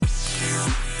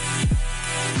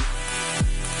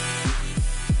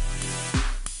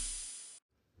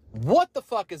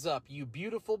fuck is up, you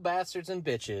beautiful bastards and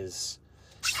bitches?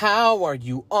 How are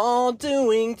you all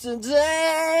doing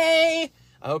today?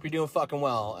 I hope you're doing fucking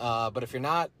well. But if you're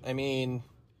not, I mean,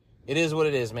 it is what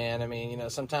it is, man. I mean, you know,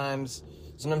 sometimes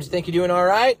you think you're doing all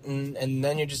right, and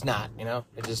then you're just not, you know?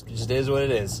 It just is what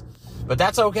it is. But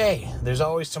that's okay. There's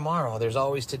always tomorrow. There's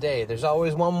always today. There's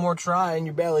always one more try in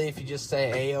your belly if you just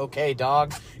say, hey, okay,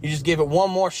 dog. You just give it one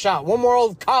more shot, one more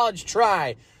old college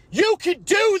try. You can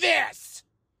do this!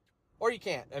 Or you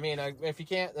can't. I mean, if you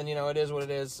can't, then, you know, it is what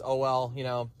it is. Oh, well, you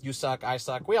know, you suck, I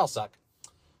suck, we all suck.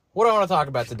 What do I want to talk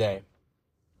about today?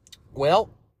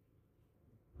 Well,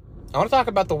 I want to talk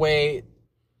about the way,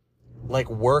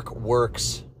 like, work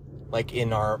works, like,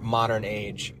 in our modern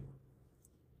age.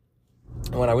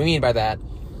 And what I mean by that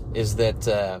is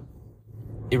that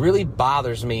it really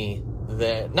bothers me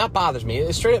that, not bothers me,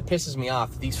 it straight up pisses me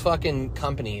off, these fucking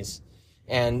companies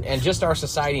and just our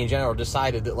society in general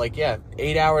decided that, like, yeah,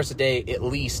 8 hours a day, at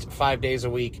least 5 days a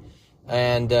week,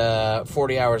 and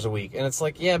 40 hours a week. And it's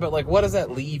like, yeah, but, like, what does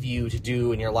that leave you to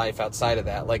do in your life outside of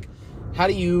that? Like, how are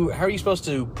you supposed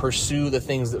to pursue the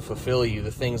things that fulfill you,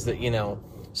 the things that, you know,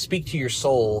 speak to your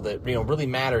soul, that, you know, really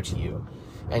matter to you?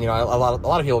 And, you know, a lot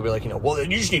of people will be like, you know, well,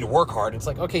 you just need to work hard. It's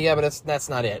like, okay, yeah, but that's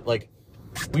not it. Like,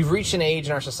 we've reached an age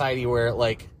in our society where,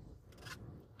 like,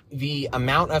 the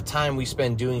amount of time we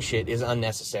spend doing shit is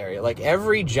unnecessary. Like,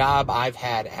 every job I've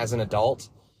had as an adult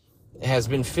has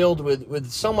been filled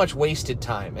with so much wasted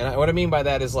time. And what I mean by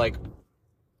that is, like,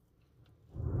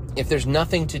 if there's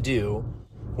nothing to do,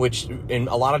 which in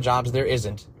a lot of jobs there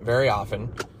isn't very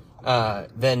often,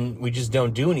 then we just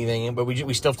don't do anything, but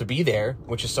we still have to be there,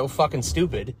 which is so fucking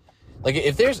stupid. Like,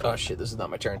 if there's, oh shit, this is not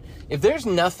my turn. If there's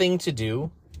nothing to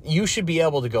do, you should be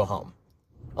able to go home.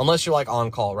 Unless you're, like,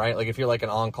 on call, right? Like, if you're, like, an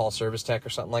on-call service tech or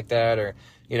something like that, or,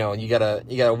 you know, you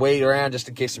gotta wait around just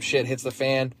in case some shit hits the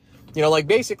fan. You know, like,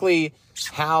 basically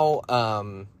how,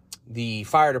 the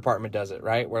fire department does it,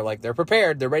 right? Where, like, they're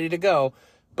prepared, they're ready to go,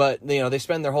 but, you know, they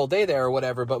spend their whole day there or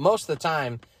whatever, but most of the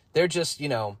time, they're just, you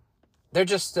know, what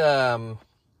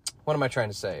am I trying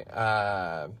to say?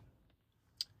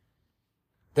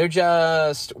 They're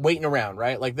just waiting around,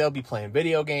 right? Like, they'll be playing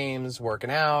video games, working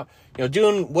out, you know,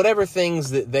 doing whatever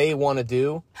things that they want to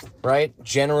do, right?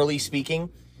 Generally speaking.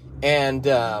 And,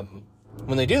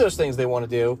 when they do those things they want to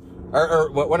do,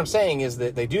 or what I'm saying is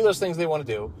that they do those things they want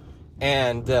to do,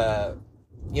 and,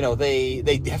 you know,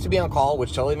 they have to be on call,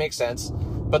 which totally makes sense,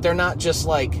 but they're not just,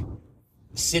 like,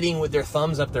 sitting with their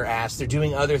thumbs up their ass. They're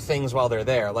doing other things while they're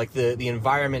there. Like, the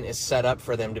environment is set up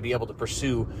for them to be able to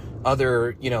pursue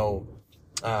other, you know,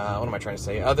 what am I trying to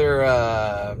say?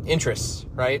 Other, interests,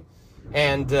 right?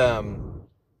 And,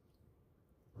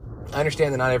 I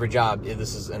understand that not every job,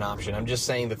 this is an option. I'm just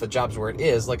saying that the jobs where it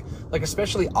is, like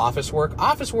especially office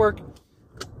work,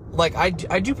 like, I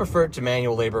do prefer it to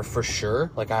manual labor for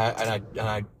sure. Like,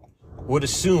 I would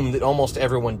assume that almost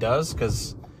everyone does,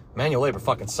 because manual labor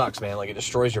fucking sucks, man. Like, it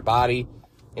destroys your body.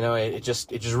 You know, it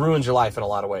just ruins your life in a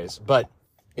lot of ways. But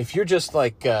if you're just,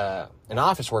 like, an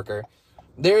office worker,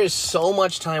 there is so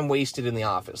much time wasted in the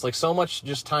office. Like, so much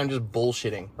time just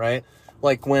bullshitting, right?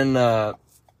 Like, when,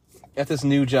 at this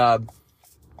new job,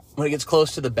 when it gets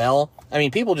close to the bell, I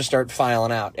mean, people just start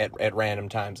filing out at random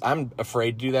times. I'm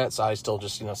afraid to do that, so I still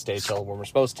just, you know, stay till when we're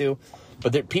supposed to.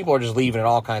 But people are just leaving at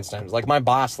all kinds of times. Like, my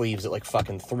boss leaves at, like,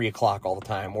 fucking 3 o'clock all the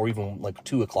time, or even, like,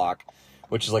 2 o'clock,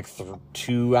 which is, like,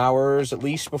 2 hours at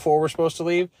least before we're supposed to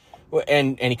leave.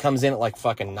 And he comes in at, like,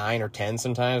 fucking 9 or 10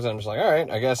 sometimes, and I'm just like, all right,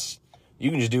 I guess you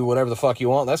can just do whatever the fuck you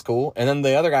want. That's cool. And then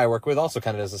the other guy I work with also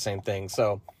kind of does the same thing.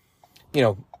 So, you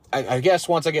know, I guess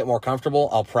once I get more comfortable,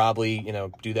 I'll probably, you know,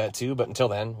 do that too. But until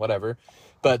then, whatever.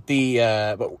 But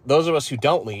but those of us who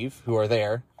don't leave, who are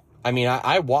there, I mean,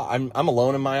 I'm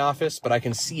alone in my office, but I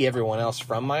can see everyone else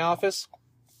from my office.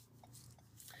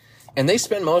 And they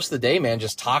spend most of the day, man,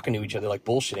 just talking to each other, like,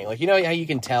 bullshitting. Like, you know how you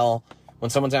can tell when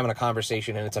someone's having a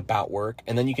conversation and it's about work,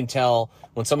 and then you can tell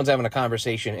when someone's having a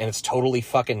conversation and it's totally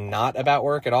fucking not about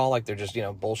work at all, like, they're just, you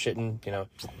know, bullshitting, you know,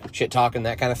 shit talking,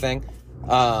 that kind of thing.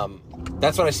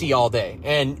 That's what I see all day,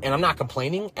 and I'm not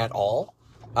complaining at all.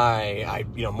 I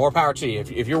you know, more power to you.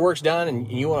 If your work's done and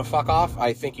you want to fuck off,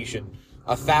 I think you should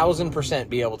 1,000%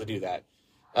 be able to do that.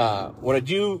 What I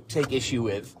do take issue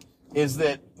with is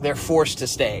that they're forced to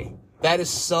stay. That is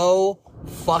so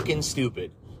fucking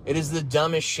stupid. It is the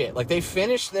dumbest shit. Like, they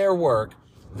finish their work,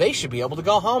 they should be able to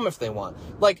go home if they want.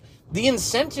 Like, the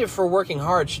incentive for working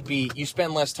hard should be you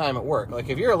spend less time at work. Like,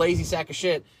 if you're a lazy sack of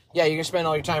shit, yeah, you're gonna spend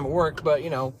all your time at work, but, you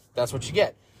know, that's what you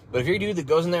get. But if you're a dude that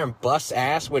goes in there and busts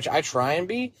ass, which I try and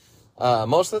be,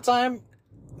 most of the time,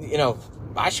 you know,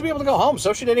 I should be able to go home.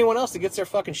 So should anyone else that gets their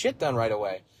fucking shit done right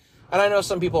away. And I know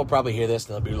some people will probably hear this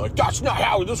and they'll be like, that's not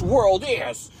how this world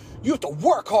is. You have to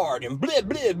work hard and blah,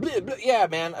 blah, blah, blah. Yeah,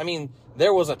 man. I mean,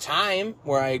 there was a time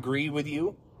where I agreed with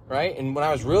you, right? And when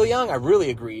I was really young, I really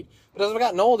agreed. But as I've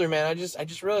gotten older, man, I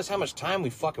just realized how much time we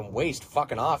fucking waste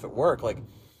fucking off at work. Like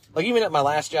even at my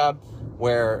last job,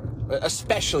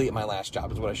 especially at my last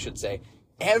job is what I should say,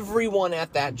 everyone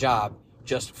at that job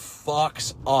just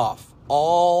fucks off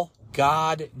all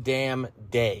goddamn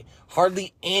day.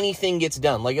 Hardly anything gets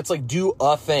done. Like, it's like, do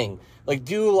a thing. Like,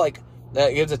 do like,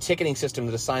 it's a ticketing system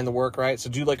to assign the work, right? So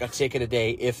do like a ticket a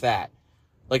day, if that.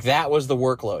 Like, that was the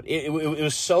workload. It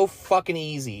was so fucking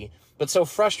easy, but so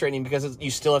frustrating because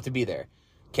you still have to be there.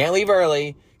 Can't leave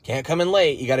early, can't come in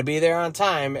late, you gotta be there on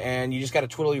time, and you just gotta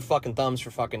twiddle your fucking thumbs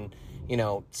for fucking,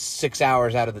 6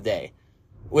 hours out of the day.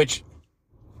 Which,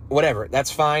 whatever,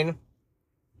 that's fine.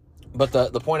 But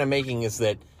the point I'm making is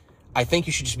that I think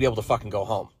you should just be able to fucking go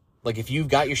home. Like, if you've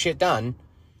got your shit done,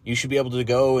 you should be able to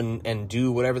go and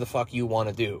do whatever the fuck you want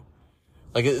to do.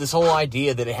 Like, this whole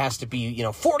idea that it has to be,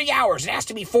 40 hours, it has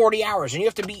to be 40 hours, and you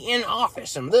have to be in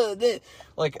office, and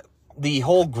like, the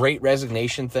whole great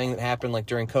resignation thing that happened, like,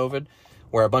 during COVID,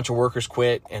 where a bunch of workers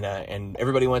quit, and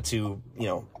everybody went to,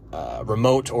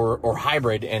 remote or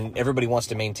hybrid, and everybody wants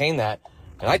to maintain that.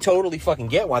 And I totally fucking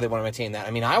get why they want to maintain that.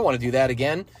 I mean, I want to do that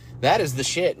again. That is the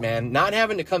shit, man. Not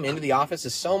having to come into the office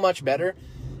is so much better.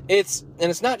 It's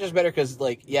not just better because,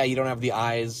 like, yeah, you don't have the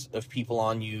eyes of people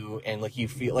on you, and, like, you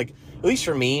feel, like, at least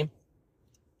for me,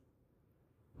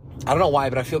 I don't know why,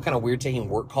 but I feel kind of weird taking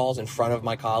work calls in front of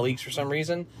my colleagues for some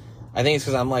reason. I think it's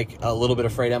because I'm, like, a little bit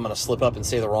afraid I'm going to slip up and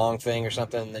say the wrong thing or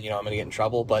something, and then, I'm going to get in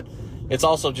trouble. But it's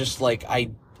also just, like,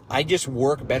 I just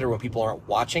work better when people aren't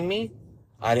watching me.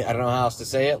 I don't know how else to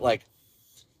say it. Like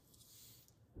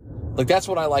that's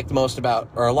what I like most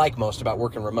about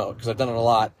working remote, because I've done it a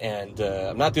lot, and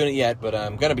I'm not doing it yet, but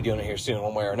I'm going to be doing it here soon,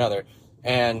 one way or another.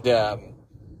 And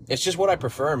it's just what I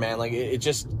prefer, man. Like,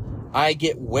 I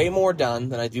get way more done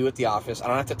than I do at the office. I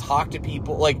don't have to talk to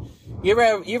people. Like, you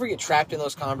ever get trapped in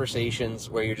those conversations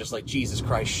where you're just like, Jesus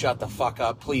Christ, shut the fuck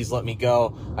up. Please let me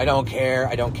go. I don't care.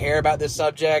 I don't care about this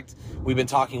subject. We've been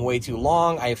talking way too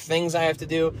long. I have things I have to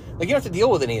do. Like, you don't have to deal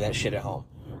with any of that shit at home.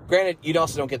 Granted, you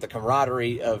also don't get the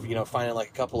camaraderie of, finding like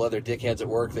a couple other dickheads at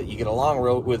work that you get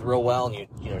along with real well, and you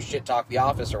shit talk the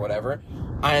office or whatever.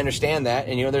 I understand that.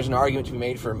 And, there's an argument to be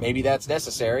made for maybe that's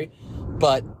necessary,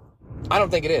 but I don't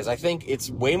think it is. I think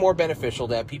it's way more beneficial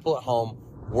to have people at home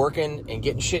working and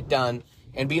getting shit done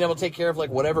and being able to take care of, like,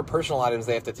 whatever personal items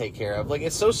they have to take care of. Like,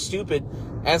 it's so stupid,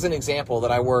 as an example,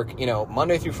 that I work,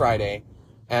 Monday through Friday,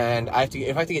 and if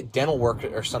I have to get dental work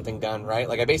or something done, right?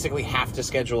 Like, I basically have to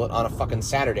schedule it on a fucking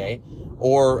Saturday,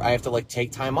 or I have to, like,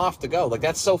 take time off to go. Like,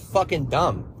 that's so fucking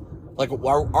dumb. Like,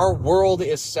 our world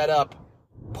is set up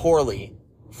poorly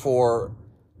for,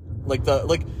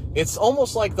 it's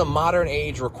almost like the modern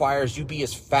age requires you be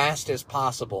as fast as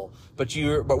possible, but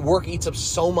work eats up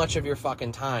so much of your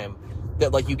fucking time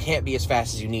that, like, you can't be as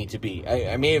fast as you need to be.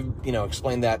 I may have,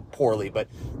 explained that poorly, but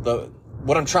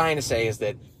what I'm trying to say is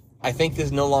that I think this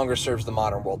no longer serves the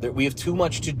modern world. That we have too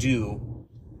much to do,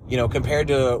 compared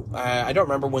to, I don't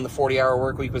remember when the 40-hour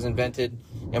work week was invented,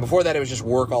 and before that it was just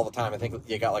work all the time. I think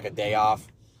you got, like, a day off.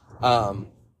 But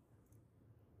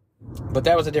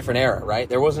that was a different era, right?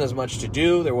 There wasn't as much to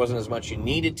do. There wasn't as much you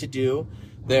needed to do.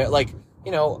 There, like,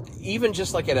 even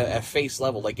just, like, at a face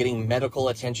level, like getting medical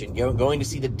attention, going to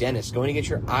see the dentist, going to get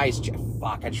your eyes checked.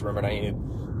 Fuck, I just remembered I need to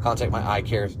contact my eye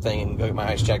care thing and go get my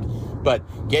eyes checked. But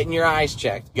getting your eyes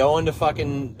checked, going to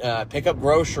fucking pick up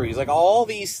groceries, like, all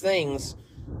these things.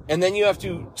 And then you have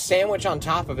to sandwich on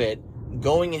top of it,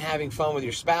 going and having fun with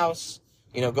your spouse,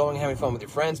 going and having fun with your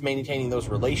friends, maintaining those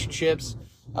relationships,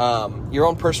 your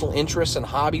own personal interests and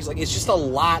hobbies. Like, it's just a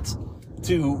lot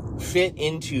to fit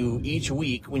into each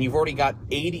week when you've already got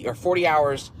 80 or 40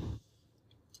 hours.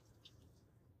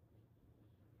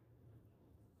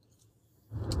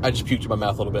 I just puked in my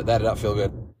mouth a little bit. That did not feel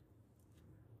good.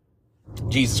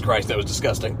 Jesus Christ, that was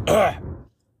disgusting. Oh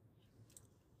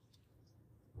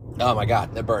my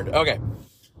God, that burned. Okay,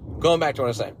 going back to what I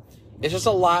was saying. It's just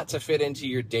a lot to fit into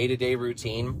your day-to-day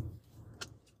routine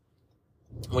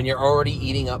when you're already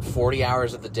eating up 40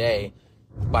 hours of the day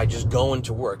by just going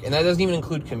to work. And that doesn't even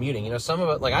include commuting. Some of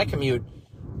it, like, I commute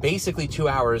basically 2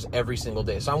 hours every single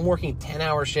day. So I'm working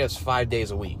 10-hour shifts 5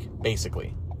 days a week,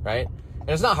 basically, right? And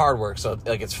it's not hard work, so,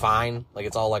 like, it's fine. Like,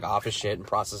 it's all, like, office shit and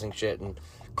processing shit and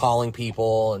calling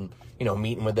people and,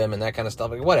 meeting with them and that kind of stuff.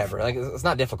 Like, whatever. Like, it's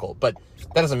not difficult, but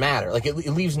that doesn't matter. Like, it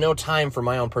leaves no time for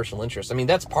my own personal interests. I mean,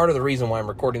 that's part of the reason why I'm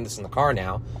recording this in the car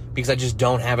now, because I just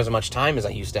don't have as much time as I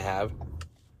used to have.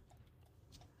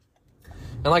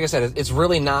 And like I said, it's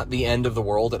really not the end of the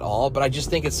world at all, but I just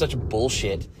think it's such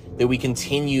bullshit that we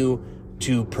continue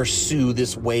to pursue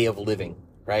this way of living,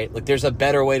 right? Like, there's a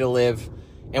better way to live,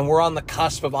 and we're on the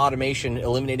cusp of automation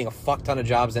eliminating a fuck ton of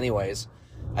jobs anyways.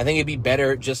 I think it'd be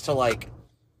better just to, like,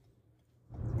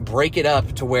 break it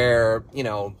up to where, you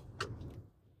know,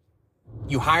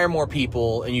 you hire more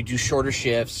people and you do shorter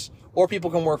shifts, or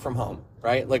people can work from home,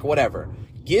 right? Like, whatever.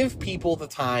 Give people the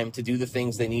time to do the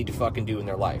things they need to fucking do in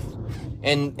their life.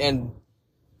 And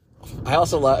I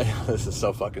also love, this is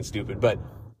so fucking stupid, but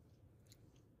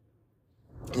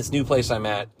this new place I'm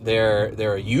at,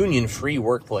 they're a union-free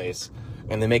workplace,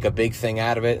 and they make a big thing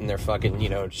out of it in their fucking, you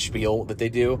know, spiel that they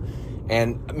do.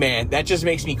 And man, that just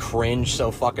makes me cringe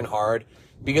so fucking hard,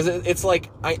 because it's like,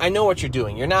 I know what you're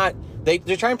doing. You're not, they're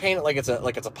trying to paint it like it's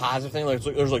a positive thing. Like,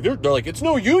 they're like, it's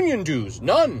no union dues.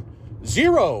 None.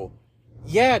 Zero.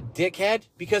 Yeah, dickhead,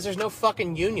 because there's no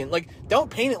fucking union. Like,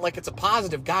 don't paint it like it's a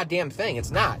positive goddamn thing.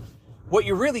 It's not. What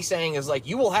you're really saying is, like,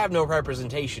 you will have no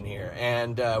representation here,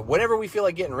 and whenever we feel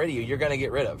like getting rid of you, you're going to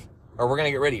get rid of. Or we're going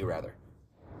to get rid of you, rather.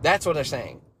 That's what they're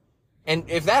saying. And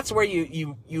if that's where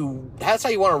that's how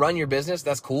you want to run your business,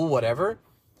 that's cool, whatever.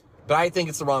 But I think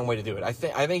it's the wrong way to do it. I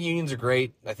think unions are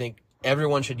great. I think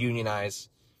everyone should unionize.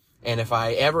 And if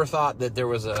I ever thought that there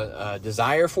was a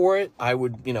desire for it, I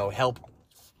would, you know, help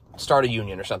start a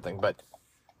union or something. But,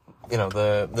 you know,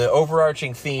 the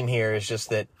overarching theme here is just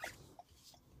that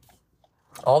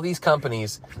all these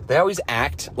companies, they always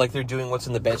act like they're doing what's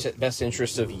in the best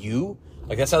interest of you.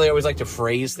 Like, that's how they always like to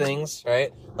phrase things,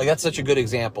 right? Like, that's such a good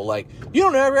example. Like, you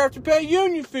don't ever have to pay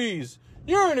union fees.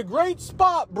 You're in a great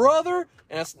spot, brother.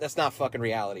 And that's not fucking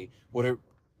reality. What it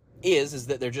is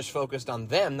that they're just focused on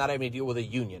them not having to deal with a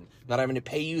union, not having to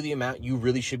pay you the amount you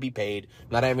really should be paid,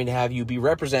 not having to have you be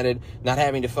represented, not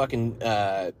having to fucking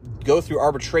go through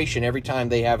arbitration every time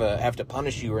they have to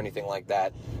punish you or anything like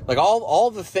that. Like, all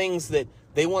the things that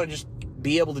they want to just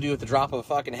be able to do at the drop of a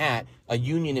fucking hat, a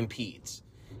union impedes.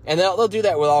 And they'll do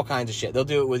that with all kinds of shit. They'll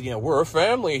do it with, you know, we're a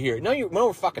family here. No,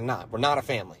 we're fucking not. We're not a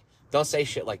family. Don't say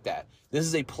shit like that. This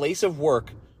is a place of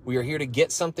work. We are here to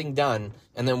get something done,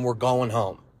 and then we're going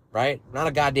home, right? Not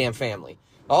a goddamn family.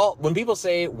 When people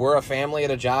say we're a family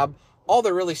at a job, all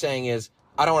they're really saying is,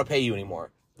 I don't want to pay you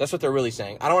anymore. That's what they're really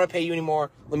saying. I don't want to pay you anymore.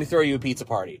 Let me throw you a pizza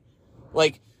party.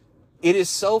 Like, it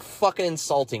is so fucking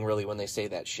insulting, really, when they say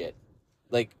that shit.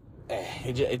 Like,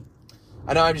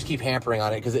 I know I just keep hampering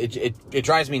on it because it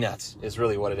drives me nuts, is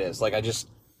really what it is. Like,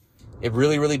 it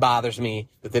really, really bothers me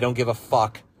that they don't give a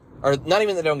fuck. Or not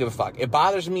even that they don't give a fuck. It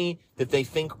bothers me that they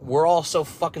think we're all so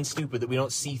fucking stupid that we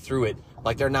don't see through it.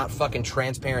 Like, they're not fucking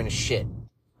transparent as shit.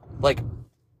 Like,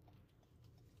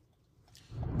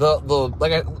 going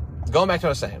back to what I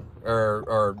was saying,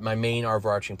 or my main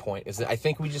overarching point, is that I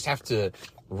think we just have to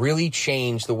really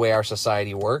change the way our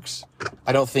society works.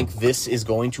 I don't think this is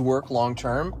going to work long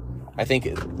term. I think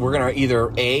we're going to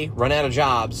either A, run out of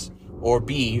jobs, or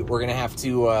B, we're going to have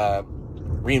to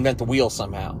reinvent the wheel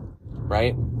somehow,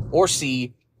 right? Or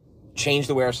C, change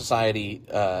the way our society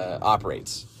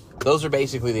operates. Those are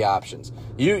basically the options.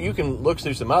 You can look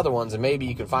through some other ones and maybe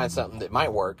you can find something that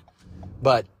might work.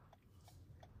 But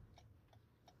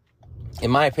in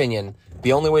my opinion,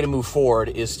 the only way to move forward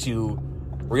is to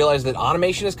realize that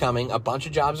automation is coming. A bunch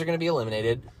of jobs are going to be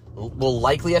eliminated. We'll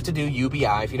likely have to do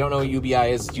UBI. If you don't know what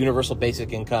UBI is, Universal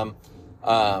Basic Income.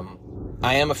 I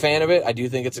am a fan of it. I do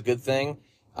think it's a good thing.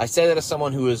 I say that as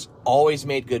someone who has always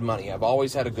made good money. I've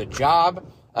always had a good job.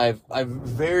 I've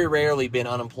very rarely been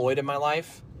unemployed in my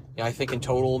life. You know, I think in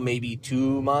total maybe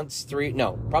 2 months,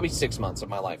 probably 6 months of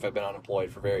my life I've been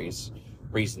unemployed for various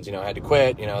reasons. You know, I had to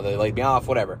quit, you know, they laid me off,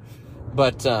 whatever.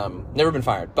 But never been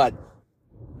fired. But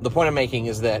the point I'm making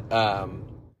is that the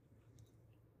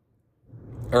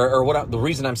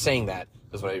reason I'm saying that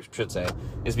is what I should say,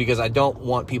 is because I don't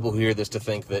want people who hear this to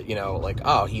think that, you know, like,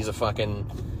 oh, he's a fucking,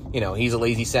 you know, he's a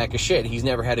lazy sack of shit. He's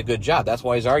never had a good job. That's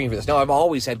why he's arguing for this. No, I've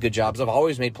always had good jobs. I've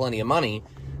always made plenty of money,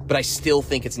 but I still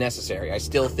think it's necessary. I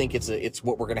still think it's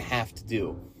what we're going to have to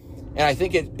do. And I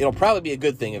think it'll probably be a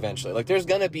good thing eventually. Like, there's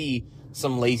going to be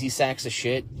some lazy sacks of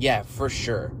shit. Yeah, for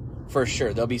sure. For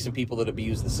sure. There'll be some people that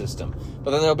abuse the system.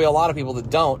 But then there'll be a lot of people that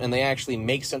don't, and they actually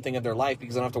make something of their life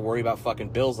because they don't have to worry about fucking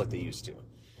bills like they used to.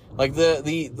 Like,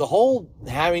 the whole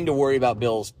having to worry about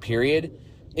bills, period,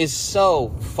 is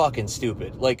so fucking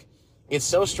stupid. Like, it's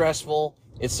so stressful.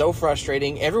 It's so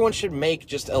frustrating. Everyone should make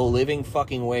just a living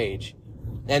fucking wage.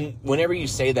 And whenever you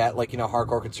say that, like, you know,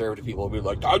 hardcore conservative people will be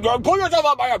like, pull yourself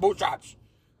up by your bootstraps.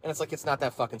 And it's like, it's not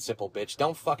that fucking simple, bitch.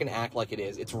 Don't fucking act like it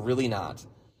is. It's really not.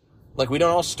 Like, we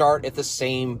don't all start at the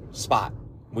same spot.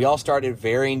 We all start at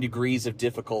varying degrees of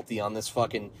difficulty on this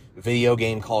fucking video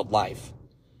game called life.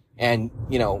 And,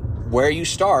 you know, where you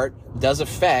start does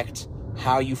affect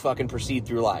how you fucking proceed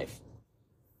through life.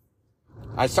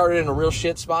 I started in a real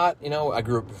shit spot. You know, I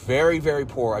grew up very, very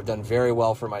poor. I've done very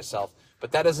well for myself.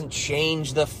 But that doesn't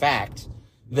change the fact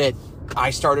that I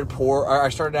started poor, or I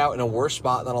started out in a worse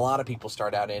spot than a lot of people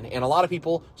start out in. And a lot of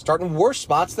people start in worse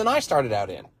spots than I started out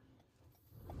in.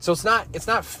 So it's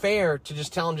not fair to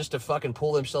just tell them just to fucking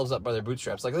pull themselves up by their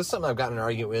bootstraps. Like, this is something I've gotten in an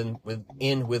argument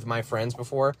with my friends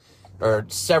before, or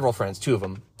several friends, 2 of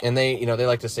them. And they, you know, they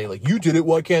like to say, like, you did it,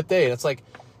 why can't they? And it's like,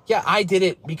 yeah, I did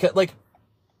it because, like,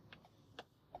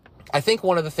 I think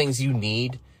one of the things you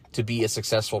need to be a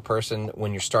successful person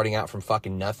when you're starting out from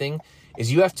fucking nothing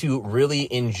is you have to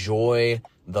really enjoy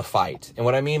the fight. And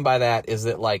what I mean by that is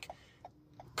that, like,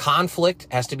 conflict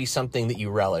has to be something that you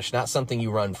relish, not something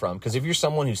you run from. Because if you're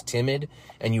someone who's timid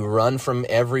and you run from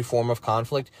every form of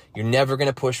conflict, you're never going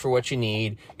to push for what you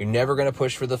need. You're never going to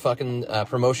push for the fucking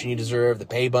promotion you deserve, the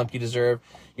pay bump you deserve.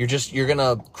 You're going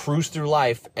to cruise through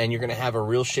life, and you're going to have a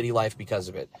real shitty life because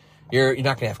of it. You're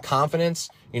not going to have confidence.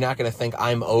 You're not going to think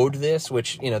I'm owed this,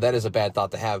 which, you know, that is a bad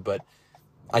thought to have, but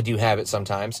I do have it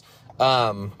sometimes.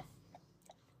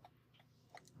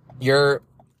 You're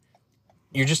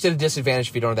just at a disadvantage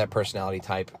if you don't have that personality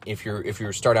type, if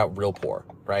you start out real poor,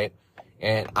 right?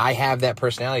 And I have that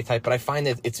personality type, but I find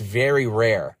that it's very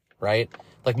rare, right?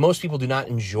 Like, most people do not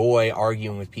enjoy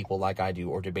arguing with people like I do,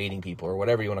 or debating people, or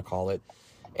whatever you want to call it.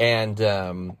 And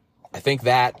I think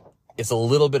that it's a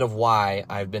little bit of why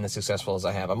I've been as successful as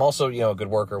I have. I'm also, you know, a good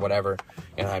worker, whatever,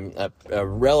 and I'm a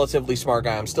relatively smart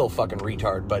guy. I'm still a fucking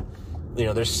retard, but, you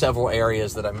know, there's several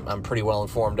areas that I'm pretty well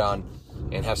informed on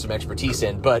and have some expertise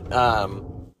in. But I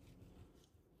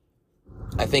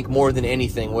think more than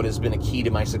anything, what has been a key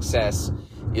to my success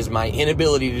is my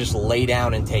inability to just lay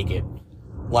down and take it.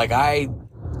 Like, I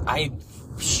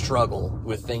struggle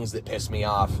with things that piss me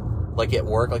off, like at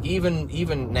work. Like,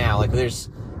 even now, like, there's,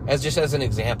 as an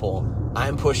example,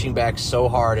 I'm pushing back so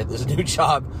hard at this new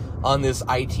job on this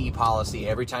IT policy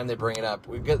every time they bring it up.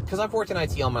 Because I've worked in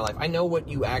IT all my life. I know what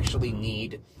you actually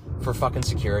need for fucking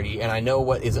security, and I know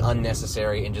what is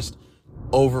unnecessary and just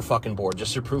over fucking board.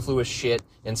 Just superfluous shit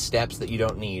and steps that you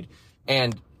don't need.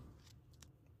 And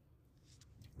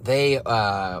they,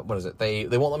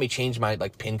 they won't let me change my,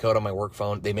 like, PIN code on my work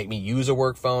phone. They make me use a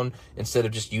work phone instead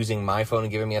of just using my phone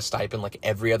and giving me a stipend like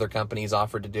every other company's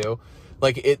offered to do.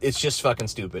 Like, it's just fucking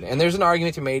stupid. And there's an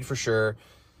argument to be made for sure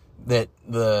that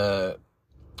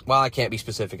I can't be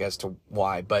specific as to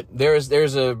why, but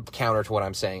there's a counter to what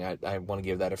I'm saying. I want to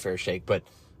give that a fair shake, but,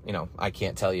 you know, I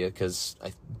can't tell you because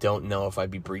I don't know if I'd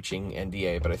be breaching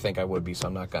NDA, but I think I would be, so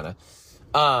I'm not gonna.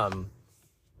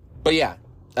 But yeah,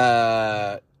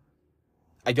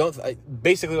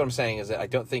 basically what I'm saying is that I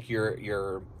don't think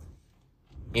you're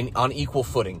on equal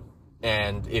footing.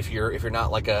 And if you're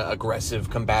not like a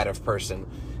aggressive, combative person,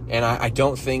 and I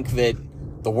don't think that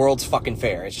the world's fucking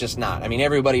fair. It's just not. I mean,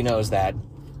 everybody knows that.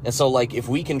 And so, like, if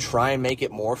we can try and make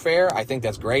it more fair, I think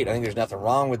that's great. I think there's nothing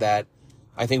wrong with that.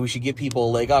 I think we should give people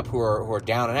a leg up who are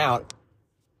down and out.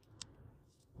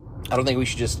 I don't think we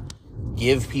should just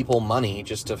give people money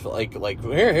just to, like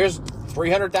here's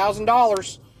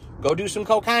 $300,000, go do some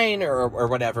cocaine or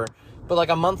whatever. But, like,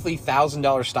 a monthly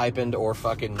 $1,000 stipend, or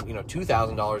fucking, you know,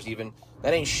 $2,000 even,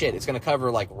 that ain't shit. It's gonna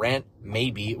cover, like, rent,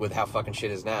 maybe, with how fucking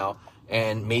shit is now,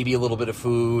 and maybe a little bit of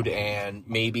food, and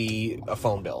maybe a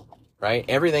phone bill, right?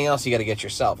 Everything else you gotta get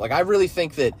yourself. Like, I really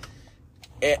think that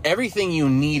everything you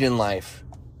need in life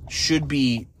should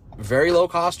be very low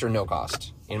cost or no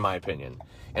cost, in my opinion.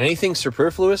 And anything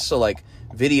superfluous, so, like,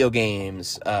 video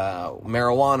games,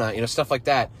 marijuana, you know, stuff like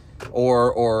that,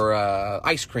 or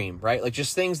ice cream, right? Like,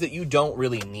 just things that you don't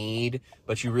really need,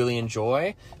 but you really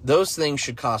enjoy. Those things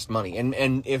should cost money.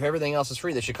 And if everything else is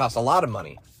free, they should cost a lot of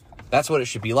money. That's what it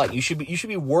should be like. You should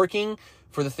be working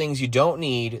for the things you don't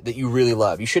need that you really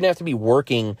love. You shouldn't have to be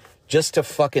working just to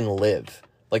fucking live.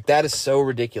 Like, that is so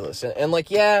ridiculous. And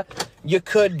like, yeah, you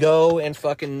could go and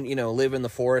fucking, you know, live in the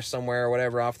forest somewhere or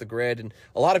whatever, off the grid. And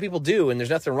a lot of people do, and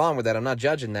there's nothing wrong with that. I'm not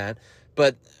judging that.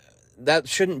 But that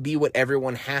shouldn't be what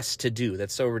everyone has to do.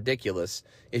 That's so ridiculous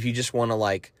if you just want to,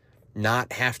 like,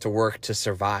 not have to work to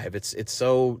survive. It's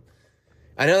so...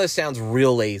 I know this sounds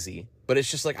real lazy, but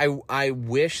it's just like, I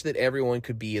wish that everyone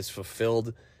could be as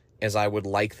fulfilled as I would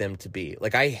like them to be.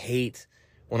 Like, I hate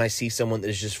when I see someone that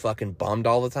is just fucking bummed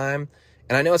all the time.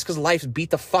 And I know it's because life's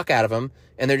beat the fuck out of them,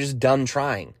 and they're just done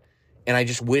trying. And I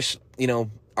just wish, you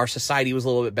know, our society was a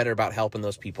little bit better about helping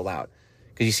those people out.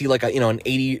 Because you see, like, a, you know,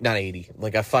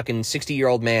 like a fucking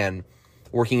 60-year-old man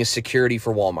working as security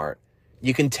for Walmart.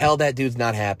 You can tell that dude's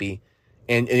not happy.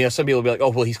 And, you know, some people will be like, oh,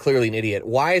 well, he's clearly an idiot.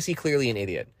 Why is he clearly an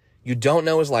idiot? You don't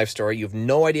know his life story. You have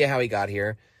no idea how he got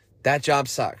here. That job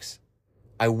sucks.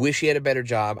 I wish he had a better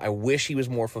job. I wish he was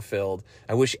more fulfilled.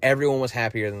 I wish everyone was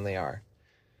happier than they are.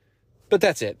 But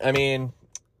that's it. I mean,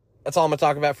 that's all I'm going to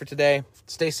talk about for today.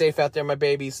 Stay safe out there, my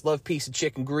babies. Love, peace, and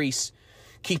chicken grease.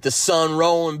 Keep the sun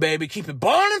rolling, baby. Keep it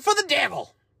burning for the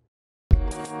devil.